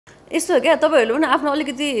यस्तो हो क्या तपाईँहरूले पनि आफ्नो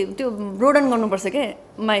अलिकति त्यो ब्रोडन गर्नुपर्छ क्या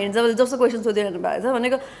माइन्ड जब जस्तो क्वेसन सोधिरहनु भएको छ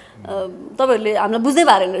भनेको तपाईँहरूले हामीलाई बुझ्दै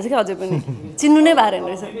भएन रहेछ क्या अझै पनि चिन्नु नै भएन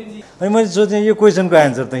रहेछ अनि मैले सोचेँ यो क्वेसनको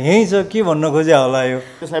एन्सर त यहीँ छ के भन्न खोजे होला यो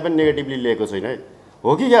त्यसलाई पनि नेगेटिभली लिएको छैन है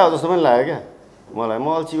हो कि क्या हो जस्तो पनि लाग्यो क्या मलाई म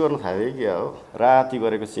अल्छी गर्न थालेँ कि क्या हो राति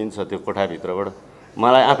गरेको सिन छ त्यो कोठाभित्रबाट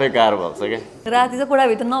मलाई आफै गाह्रो भएको छ क्या राति चाहिँ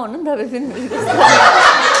कोठाभित्र नहुनु नि तपाईँ फेरि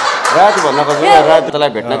राति भन्न खोजेँ राति तँलाई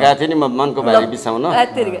भेट्न गएको थिएँ नि म मनको भारी बिसाउन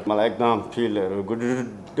मलाई एकदम फिलहरू गुड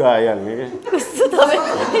आइहाल्ने क्या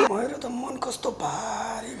मेरो त मन कस्तो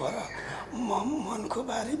भारी भयो मनको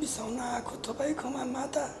भारी बिसाउन आएको तपाईँकोमा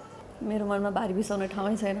माता मेरो मनमा भारी बिसाउने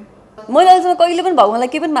ठाउँै छैन मैले अहिलेसम्म कहिले पनि भगवान्लाई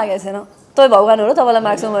केही पनि मागेको छैन तपाईँ भगवान् हो र तपाईँलाई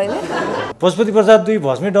माग्छु मैले पशुपति प्रसाद 2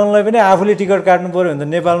 भस्मे डनलाई पनि आफूले टिकट काट्नु पर्यो भने त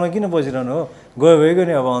नेपालमा किन बसिरहनु हो गयो भइगयो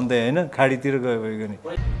नि अब अन्त होइन खाडीतिर गयो भइगयो नि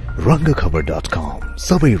रङ्गखबर.com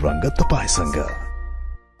सबै रङ्ग तपाईसँग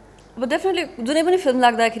अब डेफिनेटली जुनै पनि फिल्म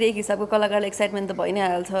लाग्दाखेरि एक हिसाबको कलाकारले एक्साइटमेन्ट त भइ नै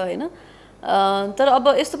हाल्छ होइन तर अब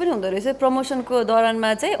यस्तो पनि हुँदो रहेछ प्रमोसनको दौरानमा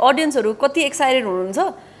चाहिँ अडियन्सहरू कति एक्साइटेड हुनुहुन्छ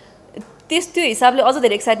त्यो हिसाबले अझ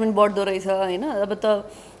धेरै एक्साइटमेन्ट बढ्दो रहेछ होइन अब त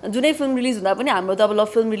जुनै फिल्म रिलिज हुँदा पनि हाम्रो त अब लभ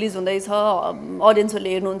फिल्म रिलिज हुँदैछ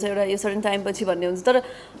अडियन्सहरूले हेर्नुहुन्छ एउटा यो सर्टेन टाइम पछि भन्ने हुन्छ तर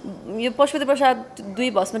यो पशुपति प्रसाद 2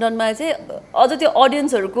 भस्मे डनमा चाहिँ अझ त्यो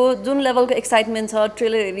अडियन्सहरूको जुन लेभलको एक्साइटमेन्ट छ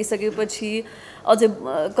ट्रेलर हेरिसकेपछि अझै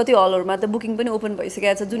कति हलहरूमा त बुकिङ पनि ओपन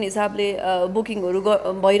भइसकेको छ जुन हिसाबले बुकिङहरू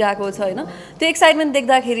भइरहेको छ होइन त्यो एक्साइटमेन्ट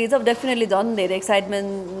देख्दाखेरि चाहिँ डेफिनेटली झन् धेरै एक्साइटमेन्ट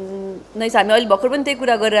नै छ हामी अहिले भर्खर पनि त्यही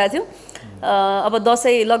कुरा गरिरहेको थियौँ अब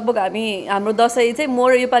दसैँ लगभग हाम्रो दसैँ चाहिँ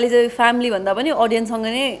मोर योपालि चाहिँ फ्यामिली भन्दा पनि अडियन्ससँग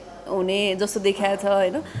नै हुने जस्तो देखाएको छ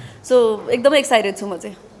होइन सो एकदमै एक्साइटेड छु म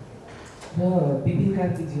चाहिँ र विपिन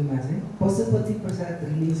कार्तिकज्यूमा चाहिँ पशुपति प्रसाद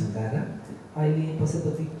रिलिज हुँदा र अहिले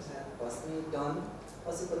Pashupati Prasad Bhasme done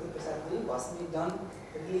Pashupati Prasad 2 Bhasme done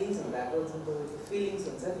release हुँदाको जुन फिलिङ्स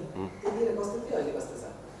हुन्छ नि त्यतिखेर कस्तो थियो अहिले कस्तो छ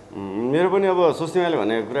मेरो पनि अब सुस्मिमाले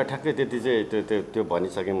भनेको कुरा ठ्याक्कै त्यति चाहिँ त्यो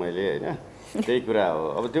भनिसकेँ मैले होइन त्यही कुरा हो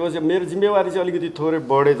अब त्यो चाहिँ मेरो जिम्मेवारी चाहिँ अलिकति थोरै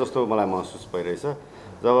बढे जस्तो मलाई महसुस भइरहेछ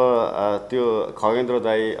जब त्यो खगेन्द्र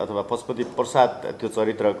दाई अथवा पशुपति प्रसाद त्यो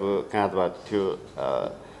चरित्रको काँधमा थियो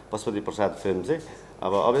पशुपति प्रसाद फिल्म चाहिँ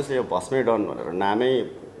अब अभियसली यो भस्मे डन भनेर नामै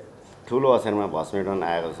ठुलो अक्षरमा भस्मे डन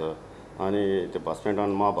आएको छ अनि त्यो भस्मे डन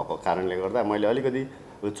म भएको कारणले गर्दा मैले अलिकति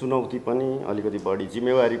चुनौती पनि अलिकति बढी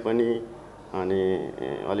जिम्मेवारी पनि अनि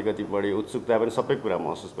अलिकति बढी उत्सुकता पनि सबै कुरा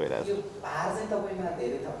महसुस भइरहेछ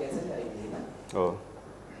हो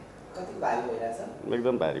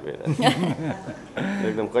एकदम भारी भइरहेछ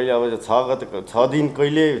एकदम कहिले अब 6 दिन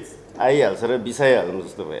कहिले आइहाल्छ र बिसाइहाल्नु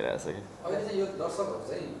जस्तो भइरहेछ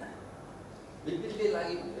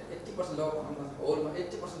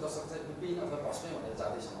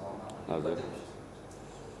हजुर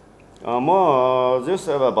म जस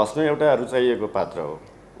अब भस्मे एउटा रुचाइएको पात्र हो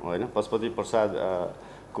होइन पशुपति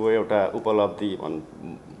प्रसादको एउटा उपलब्धि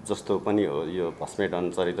जस्तो पनि हो यो भस्मे डन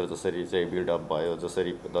चरित्र जसरी चाहिँ बिल्डअप भयो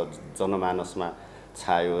जसरी जनमानसमा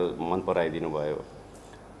छायो मन पराइदिनु भयो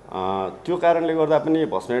त्यो कारणले गर्दा पनि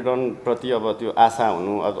भस्मे डन प्रति अब त्यो आशा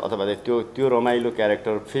हुनु अथवा त्यो रमाइलो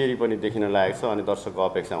क्यारेक्टर फेरि पनि देखिन लागेको छ अनि दर्शकको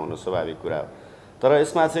अपेक्षा हुनु स्वाभाविक कुरा हो तर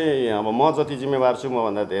यसमा चाहिँ अब म जति जिम्मेवार छु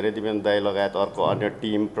मभन्दा धेरै दिपेन दाई लगायत अर्को अन्य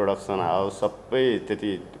टिम प्रोडक्सन हाउस सबै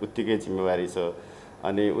त्यति उत्तिकै जिम्मेवारी छ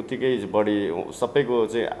अनि उत्तिकै बढी सबैको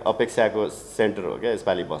चाहिँ अपेक्षाको सेन्टर हो क्या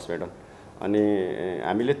यसपालि भस्मे डन अनि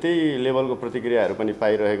हामीले त्यही लेभलको प्रतिक्रियाहरू पनि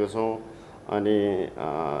पाइरहेको छौँ अनि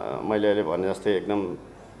मैले अहिले भने जस्तै एकदम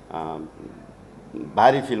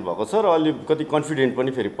भारी फिल भएको छ र अलिकति कन्फिडेन्ट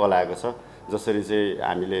पनि फेरि पलाएको छ जसरी चाहिँ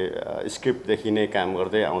हामीले स्क्रिप्टदेखि नै काम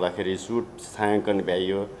गर्दै आउँदाखेरि सुट छायाङ्कन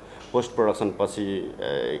भ्याइयो पोस्ट प्रोडक्सन पछि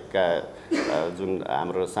का जुन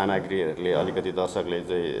हाम्रो सामग्रीहरूले अलिकति दर्शकले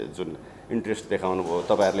चाहिँ जुन इन्ट्रेस्ट देखाउनु भयो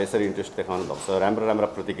तपाईँहरूले यसरी इन्ट्रेस्ट देखाउनु भएको छ राम्रो राम्रो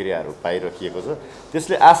प्रतिक्रियाहरू पाइराखिएको छ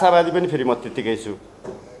त्यसले आशावादी पनि फेरि म त्यत्तिकै छु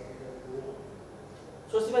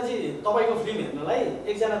सोस्टिमाजी तपाईको फिल्म हेर्नलाई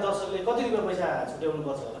एकजना दर्शकले कति रुपैयाँ पैसा छुट्याउनु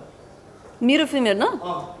पर्छ होला मेरो फिल्म हेर्न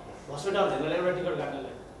हस्पिटल हेर्नलाई एउटा टिकट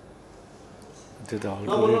काट्नलाई त्यो त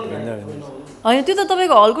हलको रेट भन्दा होइन त्यो त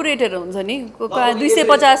तपाईँको हलको रेटहरू हुन्छ नि कहीँ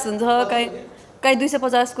 250 हुन्छ कहीँ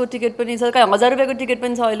 250 को टिकट पनि छ कहीँ 1000 रुपियाँको टिकट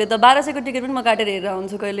पनि छ अहिले त 1200 को टिकट पनि म काटेर हेरेर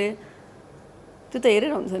हुन्छु कहिले त्यो त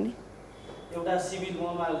हेरेर हुन्छ नि एउटा सिभिल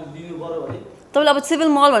मलमा दिनु पर्यो भने तपाईँले अब सिभिल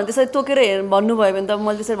मल भने त्यसरी तोकेर भन्नुभयो भने त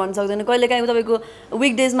मैले त्यसरी भन्न सक्दैन कहिले काहीँ तपाईँको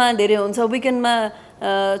विकडेजमा धेरै हुन्छ विकेन्डमा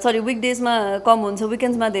विकडेजमा कम हुन्छ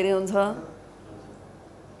विकेन्ड्समा धेरै हुन्छ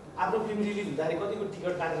आफ्नो फिल्म रिलिज हुँदाखेरि कतिको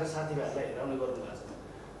टिकट काटेर साथीभाइहरूलाई हेराउने गर्नुभएको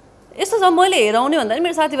छ यस्तो छ मैले हेर आउने भन्दा नि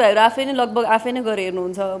मेरो साथीभाइहरू आफै नै लगभग आफै नै गएर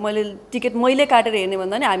हेर्नुहुन्छ मैले टिकट मैले काटेर हेर्ने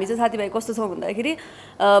भन्दा नि हामी चाहिँ साथीभाइ कस्तो छौँ भन्दाखेरि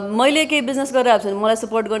मैले केही बिजनेस गरिरहेको छु भने मलाई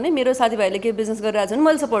सपोर्ट गर्ने मेरो साथीभाइले केही बिजनेस गरिरहेको छ भने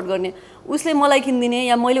मैले सपोर्ट गर्ने उसले मलाई किनिदिने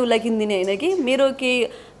या मैले उसलाई किनिदिने होइन कि मेरो केही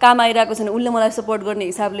काम आइरहेको छ भने उसले मलाई सपोर्ट गर्ने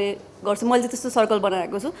हिसाबले गर्छु मैले चाहिँ त्यस्तो सर्कल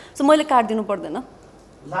बनाएको छु सो मैले काटिदिनु पर्दैन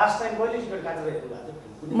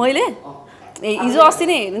मैले ए हिजो अस्ति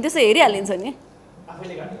नै हेर्नु त्यसो हेरिहालिन्छ नि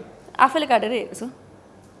आफैले काटेर हेरेको छु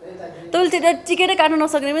तैँले त्यो टिकटै काट्न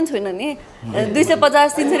नसक्ने पनि छैन नि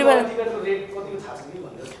 250 300 रुपियाँ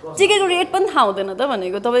टिकटको रेट पनि थाहा हुँदैन त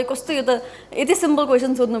भनेको तपाईँ कस्तो यो त यति सिम्पल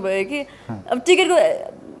क्वेसन सोध्नु भयो कि अब टिकटको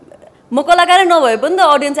म कलाकारै नभए पनि त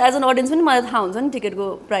अडियन्स एज एन अडियन्स पनि मलाई थाहा हुन्छ नि टिकटको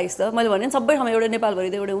प्राइस त मैले भने सबै ठाउँमा एउटा नेपालभरि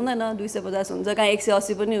त एउटा हुँदैन 250 हुन्छ कहाँ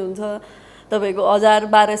 180 पनि हुन्छ तपाईँको 1000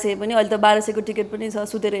 1200 पनि अहिले त 1200 को टिकट पनि छ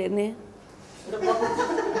सुतेर हेर्ने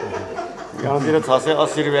गाउँतिर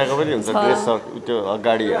 680 रुपियाँको पनि हुन्छ ड्रेस त्यो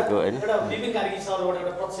गाडीहरूको होइन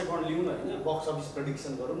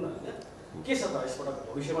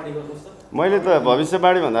मैले त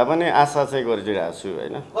भविष्यवाणी भन्दा पनि आशा चाहिँ गरिरहेको छु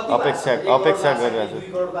होइन अपेक्षा गरिरहेको छु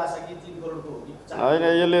होइन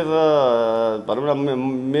यसले त भनौँ न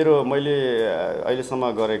मैले अहिलेसम्म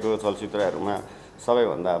गरेको चलचित्रहरूमा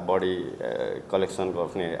सबैभन्दा बढी कलेक्सन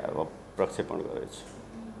गर्ने प्रक्षेपण गरेको छु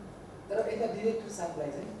तर एउटा डिरेक्टर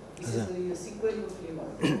साहबलाई चाहिँ विशेष गरी यो सिक्वेलको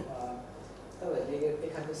फिल्महरू तपाईँहरूले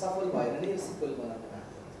एक खालको सफल भएर नै यो सिक्वेल बनाउनु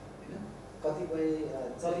भएको होइन कतिपय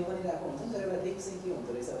चलि पनि रहेको हुन्छ तर एउटा देख चाहिँ के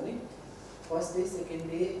हुँदो रहेछ भने फर्स्ट डे सेकेन्ड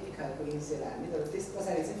डे एक खालको इनिसियल हाल्ने तर त्यस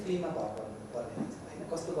पछाडि चाहिँ फिल्ममा भर पर्ने हुन्छ होइन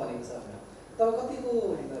कस्तो बनेको छ भनेर तपाईँ कतिको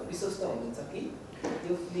विश्वस्त हुनुहुन्छ कि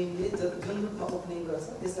यो फिल्मले जुन रूपमा ओपनिङ गर्छ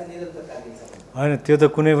त्यसलाई निरन्तरता दिन्छ होइन त्यो त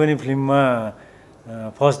कुनै पनि फिल्ममा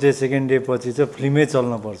फर्स्ट डे सेकेन्ड डे पछि चाहिँ फिल्मै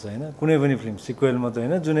चल्नुपर्छ होइन कुनै पनि फिल्म सिक्वेल मात्रै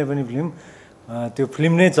होइन जुनै पनि फिल्म त्यो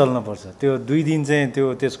फिल्म नै चल्नुपर्छ त्यो 2 दिन चाहिँ त्यो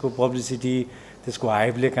त्यसको पब्लिसिटी त्यसको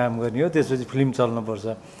हाइपले काम गर्ने हो त्यसपछि फिल्म चल्नुपर्छ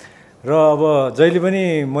र अब जहिले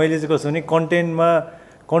पनि मैले चाहिँ कस्तो भने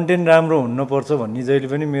कन्टेन्ट राम्रो हुनुपर्छ भन्ने जहिले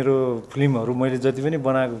पनि मेरो फिल्महरू मैले जति पनि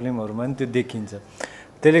बनाएको फिल्महरूमा पनि त्यो देखिन्छ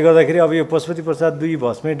त्यसले गर्दाखेरि अब यो पशुपति प्रसाद 2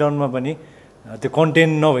 भस्मे डनमा पनि त्यो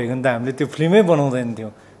कन्टेन्ट नभइकन त हामीले त्यो फिल्मै बनाउँदैन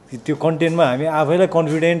थियौँ त्यो कन्टेन्टमा हामी आफैलाई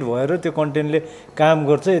कन्फिडेन्ट भएर त्यो कन्टेन्टले काम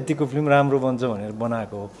गर्छ यतिको फिल्म राम्रो बन्छ भनेर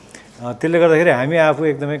बनाएको हो त्यसले गर्दाखेरि हामी आफू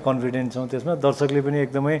एकदमै कन्फिडेन्ट छौँ त्यसमा दर्शकले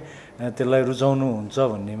पनि एकदमै त्यसलाई रुचाउनु हुन्छ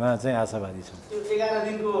भन्नेमा चाहिँ आशावादी छौँ 11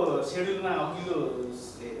 दिनको शेड्युलमा अघिल्लो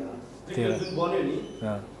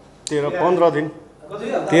 15 दिन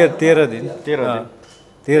 13 दिन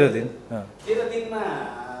 13 दिन दिनमा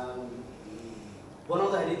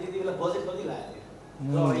बनाउँदाखेरि त्यति बेला बजेट कति लाग्यो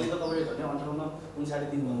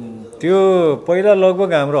त्यो पहिला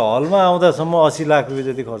लगभग हाम्रो हलमा आउँदासम्म 80 लाख रुपियाँ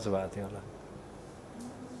जति खर्च भएको थियो होला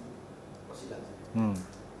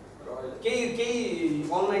केही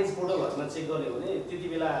अनलाइन पोर्टलहरुमा चेक गर्यो भने त्यति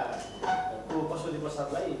बेला को पशुपति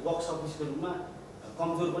प्रसादलाई बक्स अफिसको रूपमा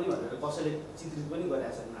कमजोर पनि भनेर कसैले चित्रित पनि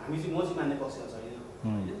गरेका छन् हामी चाहिँ म चाहिँ मान्ने पक्षमा छैन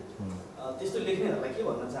त्यस्तो लेख्नेहरूलाई के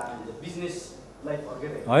भन्न चाहनुहुन्छ बिजनेसलाई फर्केर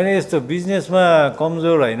होइन यस्तो बिजनेसमा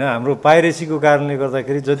कमजोर होइन हाम्रो पाइरेसीको कारणले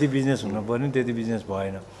गर्दाखेरि जति बिजनेस हुनुपर्ने त्यति बिजनेस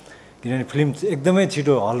भएन किनभने फिल्म एकदमै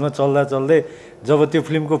छिटो हलमा चल्दै जब त्यो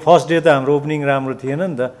फिल्मको फर्स्ट डे त हाम्रो ओपनिङ राम्रो थिएन नि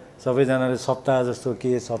त सबैजनाले सप्ताह जस्तो के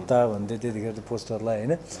सप्ताह भन्थे त्यतिखेर त्यो पोस्टरलाई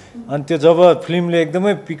होइन अनि त्यो जब फिल्मले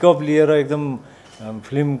एकदमै पिकअप लिएर एकदम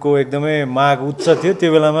फिल्मको एकदमै माग उच्च थियो त्यो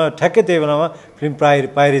बेलामा ठ्याक्कै त्यो बेलामा फिल्म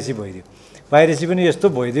पाइरेसी भइदियो पाइरेसी पनि यस्तो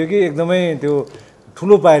भइदियो कि एकदमै त्यो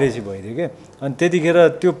ठुलो पाइरेसी भइदियो कि अनि त्यतिखेर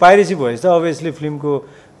त्यो पाइरेसी भएपछि त अभियसली फिल्मको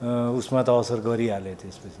उसमा त असर गरिहाल्यो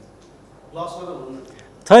त्यसपछि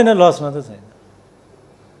छैन लसमा त छैन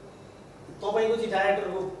तपाईको चाहिँ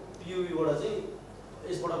डाइरेक्टरको पिओभीबाट चाहिँ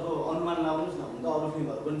यसबाटको अनुमान लाउनुस् न भन्दा अरू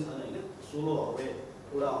फिल्महरू पनि छन् हैन सोलो हवे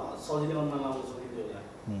एउटा सजिलै अनुमान लाउन सकिन्छ होला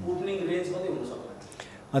ओपनिङ रेन्ज कति हुन सक्ला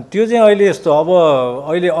त्यो चाहिँ अहिले यस्तो अब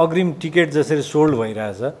अहिले अग्रिम टिकट जसरी सोल्ड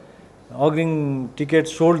भइरहेछ अग्रिम टिकट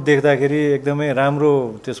सोल्ड देख्दाखेरि एकदमै राम्रो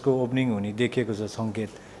त्यसको ओपनिङ हुने देखिएको छ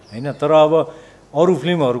सङ्केत हैन तर अब अरू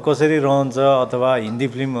फिल्महरू कसरी रहन्छ अथवा हिन्दी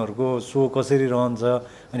फिल्महरूको सो कसरी रहन्छ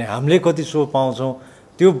अनि हामीले कति सो पाउँछौँ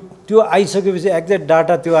त्यो आइसकेपछि एक्ज्याक्ट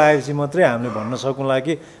डाटा त्यो आएपछि मात्रै हामीले भन्न सकौँला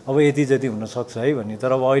कि अब यति जति हुनसक्छ है भन्ने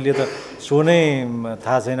तर अब अहिले त सो नै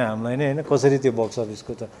थाहा छैन हामीलाई नै होइन कसरी त्यो बक्स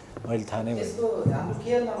अफिसको त अहिले थाहा नै भयो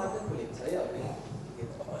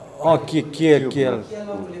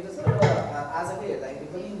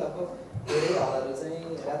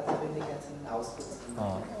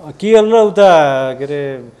केएल र उता के अरे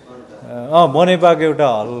बनेपाको एउटा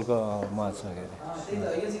हलमा छ के अरे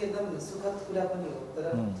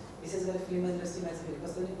विशेष गरी फिल्म इन्डस्ट्रीमा चाहिँ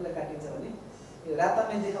कस्तो नि कुरा काटिन्छ भने यो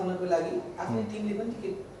रातामै देखाउनको लागि आफ्नो टिमले पनि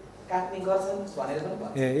टिकट काट्ने गर्छन् भनेर पनि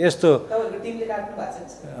भन्छ यस्तो तपाईँहरूको टिमले काट्नु भएको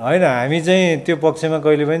छ होइन हामी चाहिँ त्यो पक्षमा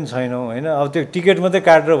कहिले पनि छैनौँ होइन अब त्यो टिकट मात्रै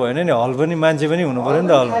काटेर भएन नि हल पनि मान्छे पनि हुनु पऱ्यो नि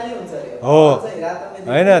त हलमा हो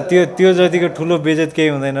होइन त्यो जतिको ठुलो बेजेत केही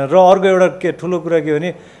हुँदैन र अर्को एउटा ठुलो कुरा के हो भने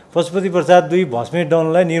पशुपति प्रसाद 2 भस्मे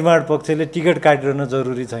डनलाई निर्माण पक्षले टिकट काटिरहन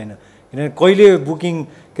जरुरी छैन किनभने कहिले बुकिङ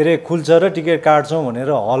के अरे खुल्छ र टिकट काट्छौँ भनेर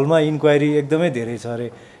हलमा इन्क्वायरी एकदमै धेरै छ अरे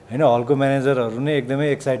होइन हलको म्यानेजरहरू नै एकदमै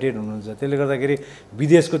एक्साइटेड हुनुहुन्छ त्यसले गर्दाखेरि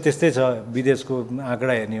विदेशको त्यस्तै छ विदेशको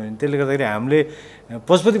आँकडा हेर्ने हो भने त्यसले गर्दाखेरि हामीले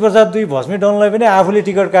पशुपति प्रसाद 2 भस्मे डनलाई पनि आफूले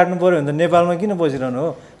टिकट काट्नु पऱ्यो भने त नेपालमा किन बसिरहनु हो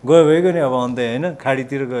गयो भइगयो नि अब अन्त होइन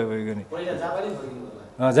खाडीतिर गयो भइगयो नि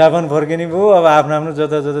जापान फर्किने भयो अब आफ्नो आफ्नो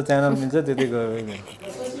जता जता च्यानल मिल्छ त्यति गयो भइगयो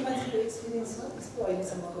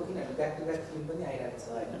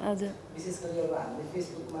विशेष गरी अब हामीले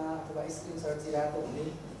फेसबुकमा अथवा स्क्रिनसट चिराएको हुने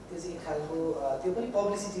त्यो चाहिँ एक खालको त्यो पनि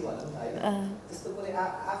पब्लिसिटी भनौँ न होइन त्यस्तो कुनै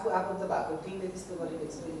आफू आबद्ध भएको टिमले त्यस्तो गरेको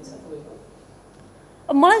एक्सपिरियन्स छ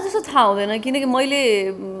तपाईँको मलाई त्यस्तो थाहा हुँदैन किनकि मैले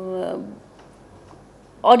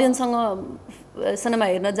अडियन्ससँग सिनेमा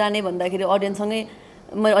हेर्न जाने भन्दाखेरि अडियन्ससँगै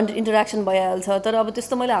मैले इन्टरेक्सन भइहाल्छ तर अब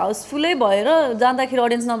त्यस्तो मैले हाउसफुलै भएर जाँदाखेरि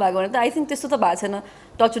अडियन्स नभएको भने त आई थिङ्क त्यस्तो त भएको छैन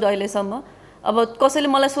टचवुड अहिलेसम्म अब कसैले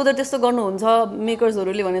मलाई सोधेर त्यस्तो गर्नुहुन्छ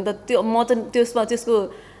मेकर्सहरूले भने त त्यो म त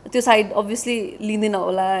त्यो साइड अभियसली लिँदैन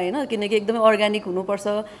होला होइन किनकि एकदमै अर्ग्यानिक हुनुपर्छ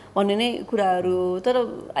भन्ने नै कुराहरू तर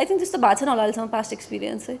आई थिङ्क त्यस्तो भएको छैन होला अहिलेसम्म पास्ट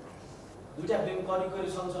एक्सपिरियन्स चाहिँ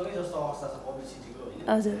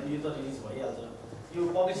हजुर यो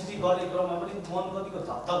पब्लिसिटी गर्ने क्रममा पनि मन कतिको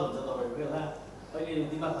धक्का हुन्छ तपाईँको बेला अहिले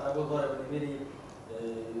दिमाग खराबको गऱ्यो भने फेरि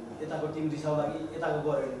यताको टिम रिसाउँला कि यताको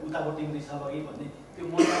गऱ्यो भने उताको टिम रिसाउँला कि भन्ने त्यो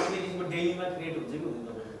मनमा कुनै किसिमको डेलीमा क्रिएट हुन्छ कि हुँदैन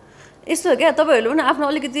तपाईँको यस्तो हो क्या तपाईँहरूले पनि आफ्नो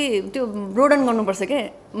अलिकति त्यो ब्रोडन गर्नुपर्छ क्या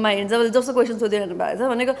माइन्ड जब जस्तो क्वेसन सोधिरहनु भएको छ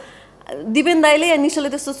भनेको दिपेन दाईले या निश्चलले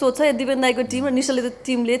त्यस्तो सोध्छ या दिपेन दाईको टिम र निश्चलले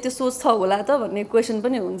टिमले त्यो सोच छ होला त भन्ने क्वेसन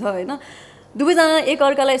पनि हुन्छ होइन दुवैजना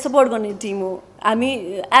एकअर्कालाई सपोर्ट गर्ने टिम हो हामी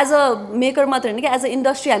एज अ मेकर मात्र होइन कि एज अ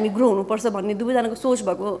इन्डस्ट्री हामी ग्रो हुनुपर्छ भन्ने दुवैजनाको सोच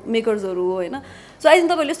भएको मेकर्सहरू हो होइन सो आई थिङ्क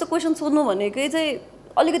तपाईँहरूले यस्तो क्वेसन सोध्नु भनेकै चाहिँ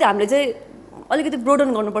अलिकति हामीले चाहिँ अलिकति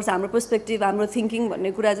ब्रोडन गर्नुपर्छ हाम्रो पर्सपेक्टिभ हाम्रो थिङ्किङ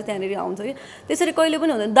भन्ने कुरा चाहिँ त्यहाँनिर आउँछ कि त्यसरी कहिले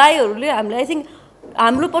पनि हुँदैन दाईहरूले हामीले आई थिङ्क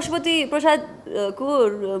हाम्रो पशुपति प्रसादको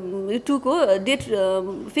 2 को डेट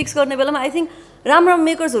फिक्स गर्ने बेलामा आई थिङ्क राम्रो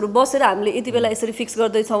मेकर्सहरू बसेर हामीले यति बेला यसरी फिक्स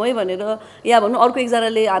गर्दैछौँ है भनेर या भनौँ अर्को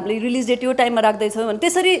एकजनाले हामीले रिलिज डेट यो टाइममा राख्दैछौँ भने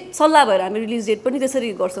त्यसरी सल्लाह भएर हामी रिलिज डेट पनि त्यसरी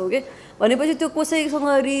गर्छौँ कि भनेपछि त्यो कसैसँग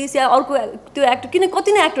रिस या अर्को त्यो एक्टर किन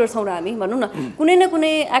कति नै एक्टर छौँ र हामी भनौँ न कुनै न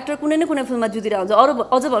कुनै एक्टर कुनै न कुनै फिल्ममा जुतिरहेको हुन्छ अरू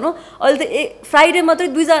अझ भनौँ अहिले त फ्राइडे मात्रै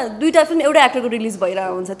दुईवटा फिल्म एउटा एक्टरको रिलिज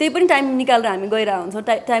भइरहेको हुन्छ त्यही पनि टाइम निकालेर हामी गइरहेको हुन्छौँ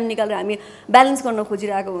टाइम निकालेर हामी ब्यालेन्स गर्न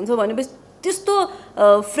खोजिरहेको हुन्छौँ भनेपछि त्यस्तो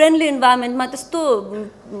फ्रेन्डली इन्भाइरोमेन्टमा त्यस्तो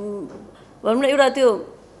भनौँ न एउटा त्यो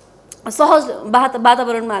सहज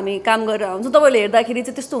वातावरणमा हामी काम गरेर हुन्छौँ तपाईँहरूले हेर्दाखेरि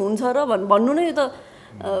चाहिँ त्यस्तो हुन्छ र भन्नु नै त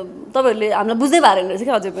तपाईँहरूले हामीलाई बुझ्नै भएन रहेछ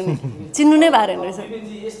क्या अझै पनि चिन्नु नै भएन रहेछ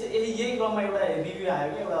यही क्रममा एउटा रिभ्यू आयो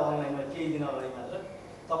कि एउटा अनलाइनमा केही दिन अगाडि मात्र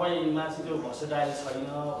तपाईँमा चाहिँ त्यो भर्सेटाइल छैन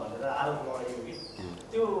भनेर आरोप लगाएको कि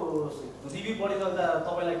त्यो रिभ्यू पढिसक्दा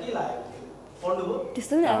तपाईँलाई के लाग्यो पढ्नुभयो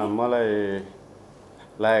त्यस्तो मलाई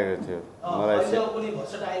लागेको थियो मलाई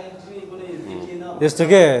यस्तो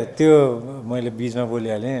के त्यो मैले बिचमा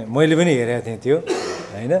बोलिहालेँ मैले पनि हेरेको थिएँ त्यो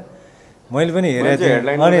होइन मैले पनि हेरेको थिएँ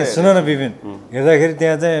अनि सुन न विपिन हेर्दाखेरि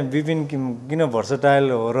त्यहाँ चाहिँ विपिन किन भर्सटाइल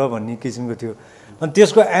हो र भन्ने किसिमको थियो अनि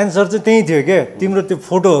त्यसको एन्सर चाहिँ त्यही थियो क्या तिम्रो त्यो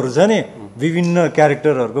फोटोहरू छ नि विभिन्न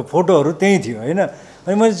क्यारेक्टरहरूको फोटोहरू त्यही थियो होइन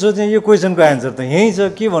अनि मैले सोचेँ यो क्वेसनको एन्सर त यहीँ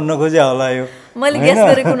छ के भन्न खोजे होला यो मैले गेस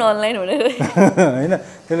गरेको अनलाइन भनेर होइन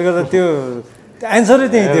त्यसले गर्दा त्यो एन्सरै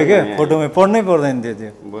त्यही थियो क्या फोटोमा पढ्नै पर्दैन थियो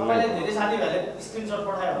त्यो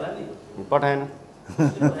पठाएन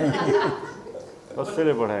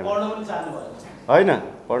कसैले पठाएन होइन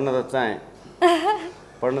पढ्न त चाहेँ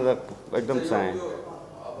पढ्न त एकदम चाहेँ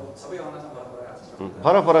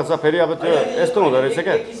फरक फरक छ फेरि अब त्यो यस्तो हुँदो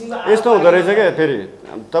रहेछ क्या फेरि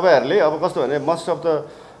तपाईँहरूले अब कस्तो भने मोस्ट अफ द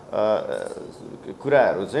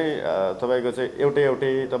कुराहरू चाहिँ तपाईँको चाहिँ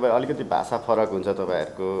एउटै तपाईँ अलिकति भाषा फरक हुन्छ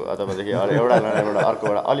तपाईँहरूको तपाईँदेखि एउटाबाट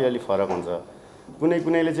अर्कोबाट अलिअलि फरक हुन्छ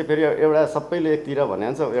कुनैले चाहिँ फेरि एउटा सबैले एकतिर भने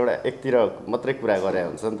हुन्छ एउटा एकतिर मात्रै कुरा गरे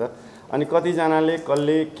हुन्छ नि त अनि कतिजनाले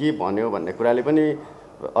कसले के भन्यो भन्ने कुराले पनि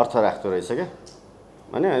अर्थ राख्दो रहेछ क्या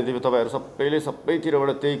होइन यदि तपाईँहरू सबैले सबैतिरबाट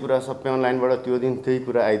त्यही कुरा सबै अनलाइनबाट त्यो दिन त्यही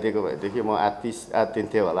कुरा आइदिएको भएदेखि म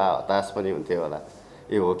आत्तिन्थेँ होला हताश पनि हुन्थेँ होला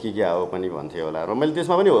ए हो कि क्या हो पनि भन्थ्यो होला र मैले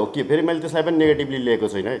त्यसमा पनि हो कि फेरि मैले त्यसलाई पनि नेगेटिभली लिएको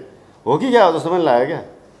छैन है हो कि क्या हो जस्तो पनि लाग्यो क्या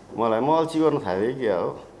मलाई म अल्छी गर्न थालेँ क्या हो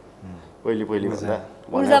पहिले भन्दा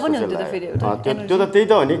त्यो त त्यही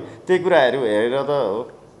त हो नि त्यही कुराहरू हेरेर त हो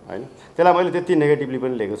होइन त्यसलाई मैले त्यति नेगेटिभली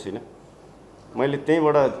पनि लिएको छुइनँ मैले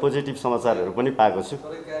त्यहीँबाट पोजिटिभ समाचारहरू पनि पाएको छु।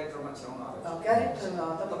 क्यारेक्टरमा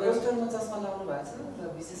तपाईँ पोस्टरमा चस्मा लाउनु भएको छ र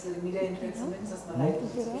विशेष गरी मिडिया इन्टरेक्सनमा पनि चस्मा लगाएको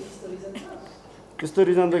छ, त्यस्तो रिजन छ? त्यस्तो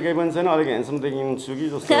रिजन त केही पनि छैन, अलिक ह्यान्डसम देखिन्छु कि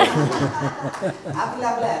जस्तो। आफूले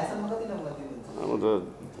आफूलाई ह्यान्डसममा कति नम्बर दिनुहुन्छ? अब त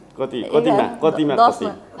कतिमा 10मा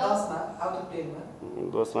आउट अफ 10मा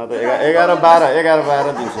 10मा त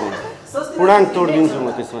 11-12 दिन्छु म, पूर्णाङ्क तोडिदिन्छु म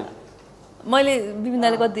त्यसमा। मैले विपिन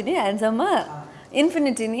दाले कति दिने ह्यान्डसममा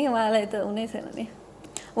इन्फिनिटी नि, उहाँलाई त हुनै छैन नि।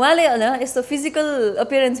 उहाँले होइन यस्तो फिजिकल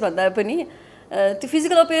अपियरेन्स भन्दा पनि त्यो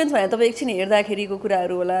फिजिकल अपियरेन्स भनेर तपाईँ एकछिन हेर्दाखेरिको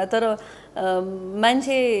कुराहरू होला, तर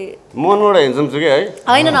मान्छे मनबाट हेर्छौँ कि है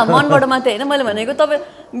होइन न, मनबाट मात्रै होइन। मैले भनेको तपाईँ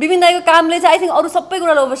विपिन दाईको कामले चाहिँ आई थिङ्क अरू सबै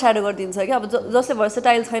कुरालाई ओभरस्याडो गरिदिन्छ कि। अब जसले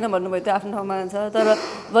भर्सेटाइल छैन भन्नुभयो त्यो आफ्नो ठाउँमा छ, तर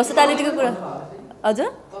भर्सेटालिटीको कुरा हजुर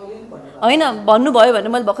होइन भन्नुभयो भने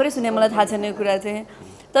मैले भर्खरै सुने, मलाई थाहा छैन यो कुरा चाहिँ।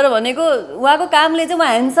 तर भनेको उहाँको कामले चाहिँ उहाँ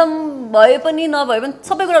ह्यान्डसम भए पनि नभए पनि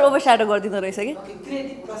सबै कुरा ओभरस्याडो गरिदिँदो रहेछ कि।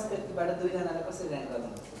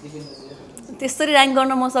 त्यसरी ऱ्याङ्क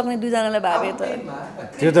गर्न म सक्ने दुईजनालाई भावे त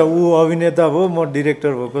त्यो त ऊ अभिनेता भयो, म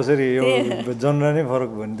डिरेक्टर भयो, कसरी यो जनरा नै फरक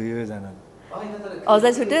भयो नि दुवैजना।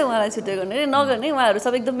 हजुर छुट्टै उहाँलाई छुट्टै गर्ने नगर्ने, उहाँहरू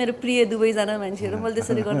सबै एकदम मेरो प्रिय दुवैजना मान्छेहरू, मैले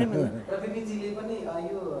त्यसरी गर्नै मिल्दैन।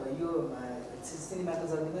 सिनेमाको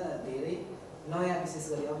जर्नीमा धेरै नयाँ विशेष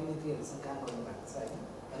गरी अभिनेत्रीहरूसँग काम गर्नुभएको छ होइन,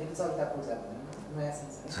 भनेको चल्ता पूजा नयाँ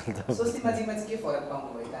स्वस्तिमाजीमा चाहिँ के फरक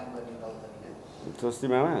पाउनुभयो काम गर्ने तौर?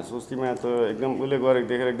 स्वस्तिमा त एकदम उसले गरेको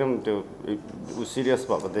देखेर एकदम त्यो ऊ सिरियस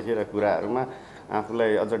भएको देखेर कुराहरूमा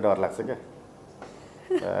आफूलाई अझ डर लाग्छ क्या।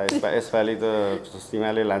 यसपालि त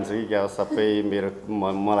स्वस्तिमाले लान्छ कि क्या, सबै मेरो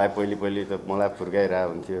मलाई पहिले त मलाई फुर्काइरहेको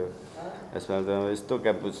हुन्थ्यो, यसपालि त यस्तो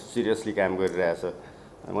सिरियसली काम गरिरहेछ।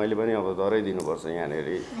 मैले पनि अब डरै दिनुपर्छ यहाँनिर,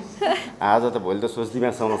 आज त भोलि त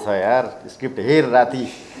स्वस्तिमासँग छ यार, स्क्रिप्ट हेर राति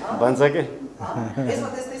भन्छ के।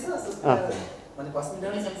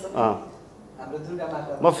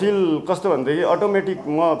 म फिल कस्तो भनेदेखि अटोमेटिक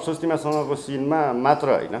म स्वस्तिमासँगको सिनमा मात्र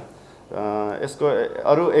होइन, यसको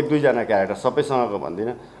अरू 1-2जना क्यारेक्टर सबैसँगको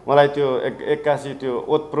भन्दिनँ, मलाई त्यो एक्कासी त्यो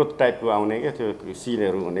ओतप्रोत टाइपको आउने क्या त्यो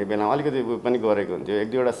सिनहरू हुने बेलामा अलिकति पनि गरेको हुन्थ्यो।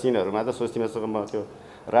 1-2वटा सिनहरूमा त स्वस्तिमासँग म त्यो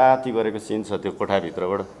राति गरेको सिन छ त्यो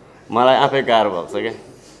कोठाभित्रबाट मलाई आफै गाह्रो भएको छ क्या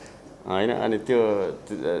होइन। अनि त्यो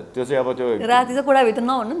चाहिँ अब त्यो राति चाहिँ कोठाभित्र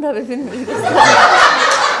नहुनु नि तपाईँ फेरि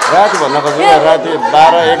राति भन्न खोजेको राति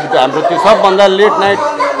 12-1 हाम्रो त्यो सबभन्दा लेट नाइट,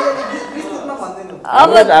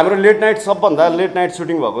 हाम्रो लेट नाइट सबभन्दा लेट नाइट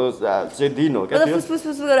सुटिङ भएको चाहिँ दिन हो क्या त्यो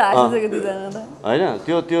होइन।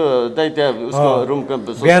 त्यो चाहिँ त्यहाँ उसको रुमको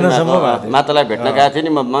मातालाई भेट्न गएको थिएँ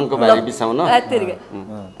नि म, मनको भारी बिसाउन।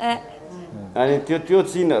 अनि त्यो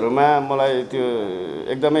सिनहरूमा मलाई त्यो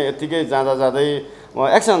एकदमै यत्तिकै जाँदै म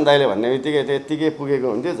एक्सन दाइले भन्ने बित्तिकै यत्तिकै पुगेको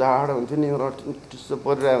हुन्थ्यो, जाडो हुन्थ्यो नि, टिस्सो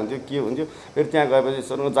परिरहेको हुन्थ्यो, के हुन्थ्यो। फेरि त्यहाँ गएपछि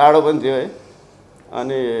सर जाडो पनि थियो है,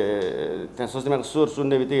 अनि त्यहाँ स्वस्तिमाको स्वर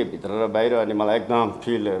सुन्ने बित्तिकै भित्र र बाहिर अनि मलाई एकदम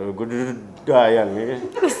फिलहरू गुड आइहाल्ने कि।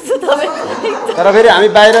 तर फेरि हामी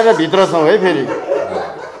बाहिर र भित्र छौँ है, फेरि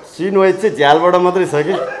सिन वाइज चाहिँ झ्यालबाट मात्रै छ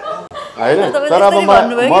कि होइन। तर अब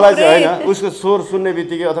मलाई चाहिँ होइन उसको स्वर सुन्ने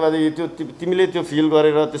बित्तिकै अथवा त्यो तिमीले त्यो फिल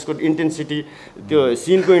गरेर त्यसको इन्टेन्सिटी, त्यो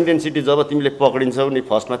सिनको इन्टेन्सिटी जब तिमीले पक्रिन्छौ नि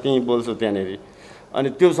फर्स्टमा तिमी बोल्छौ त्यहाँनिर, अनि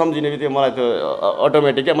त्यो सम्झिने बित्तिकै मलाई त्यो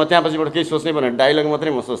अटोमेटिक क्या, म त्यहाँ पछिबाट केही सोच्नै पर्ने, डायलग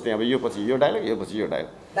मात्रै म सोच्थेँ, अब यो पछि यो डायलग, यो पछि यो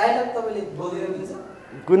डायलग।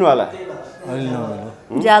 कुनवाला?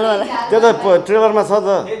 त्यो त ट्रेलरमा छ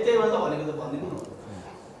त।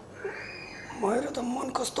 मेरो त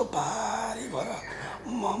मन कस्तो भारी भएर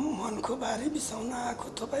मनको भारी बिसाउन आएको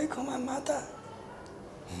तपाईँकोमा माता।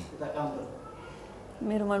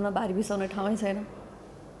 मेरो मनमा भारी बिसाउने ठाउँै छैन।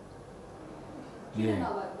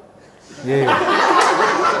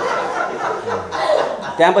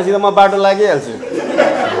 त्यहाँ पछि त म बाटो लागिहाल्छु।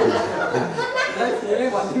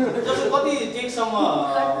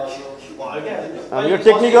 यो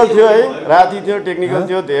टेक्निकल थियो है, राति थियो, टेक्निकल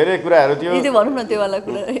थियो, धेरै कुराहरू थियो। त्यो भनौँ न त्यो वाला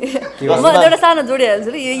कुरा म एउटा सानो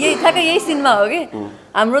जोडिहाल्छु कि यही ठ्याक्कै यही सिनमा हो कि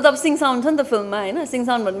हाम्रो त अब सिङ साउन्ड छ नि त फिल्ममा होइन। सिङ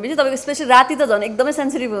साउन्ड भनेपछि तपाईँको स्पेसली राति त झन् एकदमै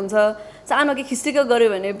सेन्सिटिभ हुन्छ, सानो के खिस्टिको गऱ्यो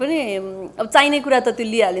भने पनि अब चाहिने कुरा त त्यो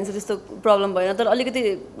लिइहालिन्छ, त्यस्तो प्रब्लम भएन। तर अलिकति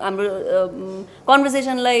हाम्रो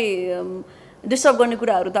कन्भर्सेसनलाई डिस्टर्ब गर्ने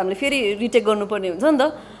कुराहरू त हामीले फेरि रिटेक गर्नुपर्ने हुन्छ नि त।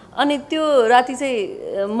 अनि त्यो राति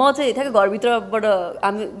चाहिँ म चाहिँ ठ्याक्कै घरभित्रबाट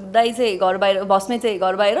हामी दाइ चाहिँ घर बाहिर, भस्मे चाहिँ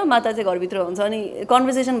घर बाहिर, माता चाहिँ घरभित्र हुन्छ, अनि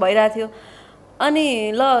कन्भर्सेसन भइरहेको थियो।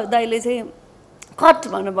 अनि ल दाइले चाहिँ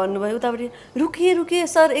कट भनेर भन्नुभयो, उतापट्टि रुकिए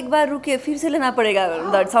सर एक बार रुकिए फिर से लेना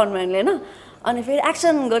पड़ेगा साउन्डम्यानले होइन। अनि फेरि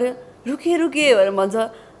एक्सन गऱ्यो, रुकिए भनेर भन्छ,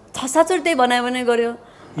 6-7 चोटि त्यही भने गऱ्यो।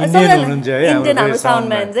 इन्डियन हाम्रो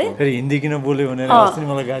साउन्डम्यान चाहिँ फेरि हिन्दी किन बोल्यो भनेर अस्ति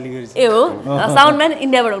मलाई गाली गरिन्छ। ए हो, साउन्डम्यान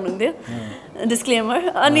इन्डियाबाट हुनुहुन्थ्यो, डिस्क्लेमर।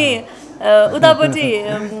 अनि उतापट्टि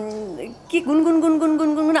के गुनगुन गुनगुन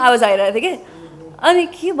गुनगुन आवाज आइरहेको थियो कि अनि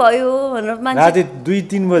के भयो भनेर मान्छे राति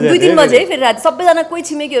 2-3 बजे 2-3 बजे है फेरि राति सबैजना कोही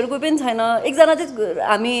छिमेकीहरू कोही पनि छैन एकजना चाहिँ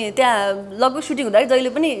हामी त्यहाँ लगभग सुटिङ हुँदाखेरि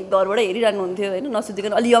जहिले पनि घरबाट हेरिरहनु हुन्थ्यो होइन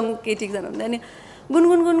नसुतिकन अलि यङ केटी एकजना हुन्थ्यो अनि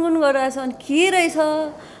गुनगुन गुनगुन गरिरहेछ अनि के रहेछ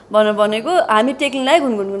भनेर भनेको हामी टेक्लिन लायो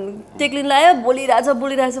गुनगुन टेक्लिन लायो बोलिरहेछ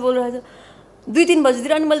 2-3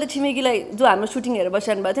 बजीतिर अनि मैले छिमेकीलाई जो हाम्रो सुटिङ हेरेर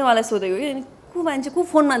बसिरहनु भएको थियो उहाँलाई सोधेको कि अनि को मान्छे को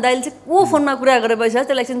फोनमा दाइले चाहिँ को फोनमा कुरा गरेर बसिरहेको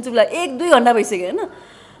त्यसलाई एकछिन चुप लाग्यो 1-2 घन्टा भइसक्यो होइन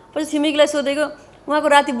पछि छिमेकीलाई सोधेको उहाँको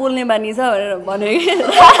राति बोल्ने बानी छ भनेर भन्यो कि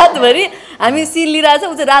रातभरि हामी सिन लिइरहेछ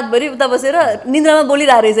ऊ चाहिँ रातभरि उता बसेर निन्द्रामा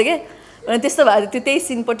बोलिरहेको रहेछ कि अनि त्यस्तो भएको थियो त्यही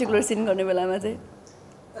सिन पर्टिकुलर सिन गर्ने बेलामा चाहिँ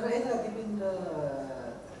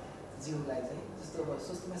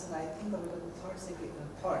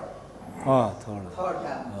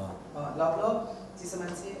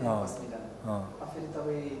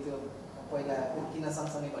पहिला किन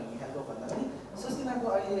सँगसँगै भन्ने खालको भन्दा पनि सुस्तिमाको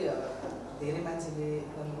अहिले धेरै मान्छेले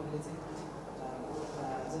चाहिँ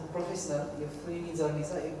जुन प्रोफेसनल यो फिल्मी जर्नी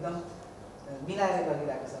छ एकदम मिलाएर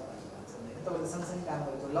गरिरहेको छ भन्ने भन्छ होइन तपाईँले सँगसँगै काम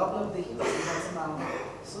गरेको लभदेखि भस्मेसम्म आउनु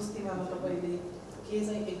सुस्तिमामा तपाईँले के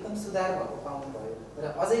चाहिँ एकदम सुधार भएको पाउनुभयो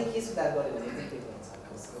र अझै के सुधार गर्यो भने चाहिँ के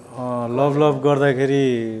लभ गर्दाखेरि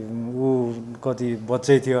ऊ कति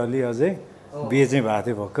बच्चै थियो अलि अझै बिहे चाहिँ भएको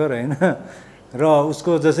थियो भर्खर होइन र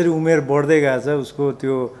उसको जसरी उमेर बढ्दै गएको छ उसको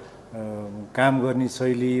त्यो काम गर्ने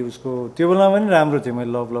शैली उसको त्यो बेलामा पनि राम्रो थियो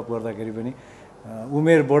मैले लभ गर्दाखेरि पनि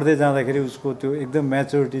उमेर बढ्दै जाँदाखेरि उसको त्यो एकदम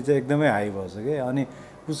म्याच्योरिटी चाहिँ एकदमै हाई भएछ क्या अनि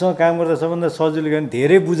उसँग काम गर्दा सबभन्दा सजिलो के भने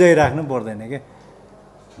धेरै बुझाइराख्नु पर्दैन क्या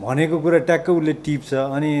भनेको कुरा ट्याक्क उसले टिप्छ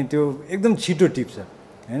अनि त्यो एकदम छिटो टिप्छ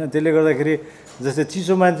होइन त्यसले गर्दाखेरि जस्तै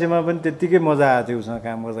चिसो मान्छेमा पनि त्यत्तिकै मजा आएको थियो उसँग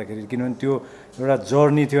काम गर्दाखेरि किनभने त्यो एउटा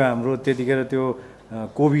जर्नी थियो हाम्रो त्यतिखेर त्यो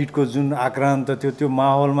कोभिडको जुन आक्रान्त थियो त्यो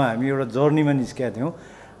माहौलमा हामी एउटा जर्नीमा निस्केका थियौँ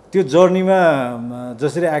त्यो जर्नीमा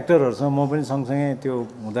जसरी एक्टरहरूसँग म पनि सँगसँगै त्यो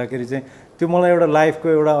हुँदाखेरि चाहिँ त्यो मलाई एउटा लाइफको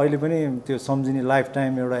एउटा अहिले पनि त्यो सम्झिने लाइफ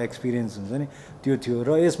टाइम एउटा एक्सपिरियन्स हुन्छ नि त्यो थियो र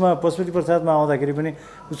यसमा पशुपति प्रसादमा आउँदाखेरि पनि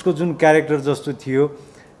उसको जुन क्यारेक्टर जस्तो थियो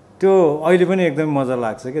त्यो अहिले पनि एकदमै मजा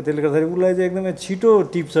लाग्छ क्या त्यसले गर्दाखेरि उसलाई चाहिँ एकदमै छिटो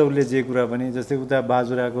टिप्छ उसले जे कुरा पनि जस्तै उता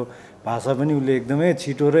बाजुराको भाषा पनि उसले एकदमै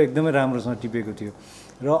छिटो र एकदमै राम्रोसँग टिपेको थियो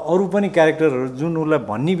र अरू पनि क्यारेक्टरहरू जुन उसलाई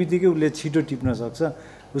भन्ने बित्तिकै उसले छिटो टिप्न सक्छ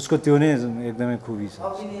उसको त्यो नै एकदमै खुबी छ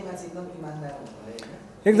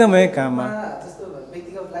एकदमै काममा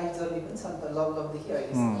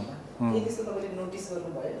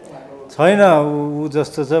छैन ऊ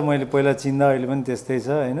जस्तो छ मैले पहिला चिन्दा अहिले पनि त्यस्तै छ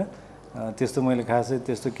होइन त्यस्तो मैले खासै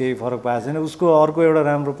त्यस्तो केही फरक पाएको छैन उसको अर्को एउटा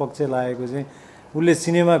राम्रो पक्ष लागेको चाहिँ उसले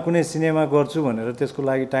कुनै सिनेमा गर्छु भनेर त्यसको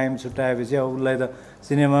लागि टाइम छुट्याएपछि अब उसलाई त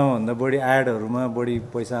सिनेमामा भन्दा बढी एडहरूमा बढी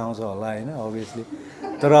पैसा आउँछ होला होइन अभियसली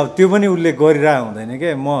तर अब त्यो पनि उसले गरिरहेको हुँदैन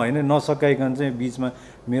क्या म होइन नसकाइकन चाहिँ बिचमा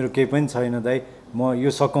मेरो केही पनि छैन दाइ म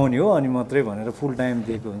यो सकाउने हो अनि मात्रै भनेर फुल टाइम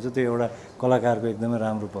दिएको हुन्छ त्यो एउटा कलाकारको एकदमै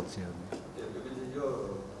राम्रो पक्ष हो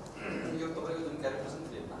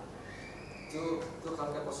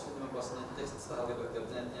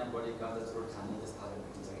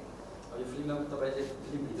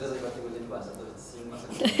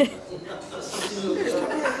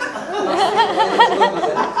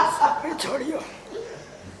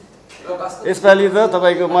यसपालि त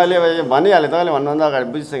तपाईँको मैले भनिहालेँ तपाईँले भन्नुभन्दा अगाडि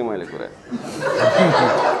बुझिसकेँ मैले कुरा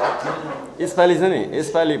यसपालि छ नि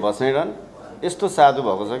यसपालि भस्मेडन यस्तो साधु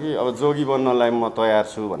भएको छ कि अब जोगी बन्नलाई म तयार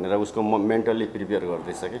छु भनेर उसको म मेन्टल्ली प्रिपेयर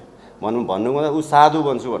गर्दैछ कि भन्नुभन्दा ऊ साधु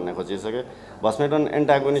बन्छु भन्ने खोजिएछ कि भस्मेडन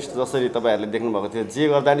एन्टागोनिस्ट जसरी तपाईँहरूले देख्नुभएको थियो जे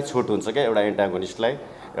गर्दा नि छोट हुन्छ क्या एउटा एन्टागोनिस्टलाई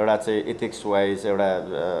एउटा चाहिँ एथिक्स वाइज एउटा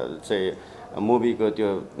चाहिँ मुभीको त्यो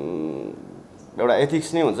एउटा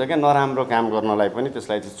एथिक्स नै हुन्छ क्या नराम्रो काम गर्नलाई पनि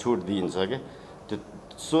त्यसलाई चाहिँ छुट दिइन्छ क्या त्यो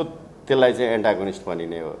त्यसलाई चाहिँ एन्टागोनिस्ट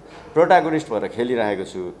भनिने हो प्रोटागोनिस्ट भएर खेलिरहेको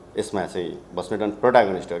छु यसमा चाहिँ भस्मेडन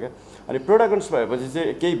प्रोटागोनिस्ट हो क्या अनि प्रोटागोनिस्ट भएपछि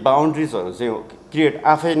चाहिँ केही बााउन्ड्रिजहरू चाहिँ क्रिएट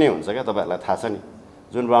आफै नै हुन्छ क्या तपाईँहरूलाई थाहा छ नि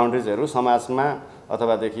जुन बााउन्ड्रिजहरू समाजमा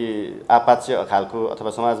अथवादेखि आपाच्य खालको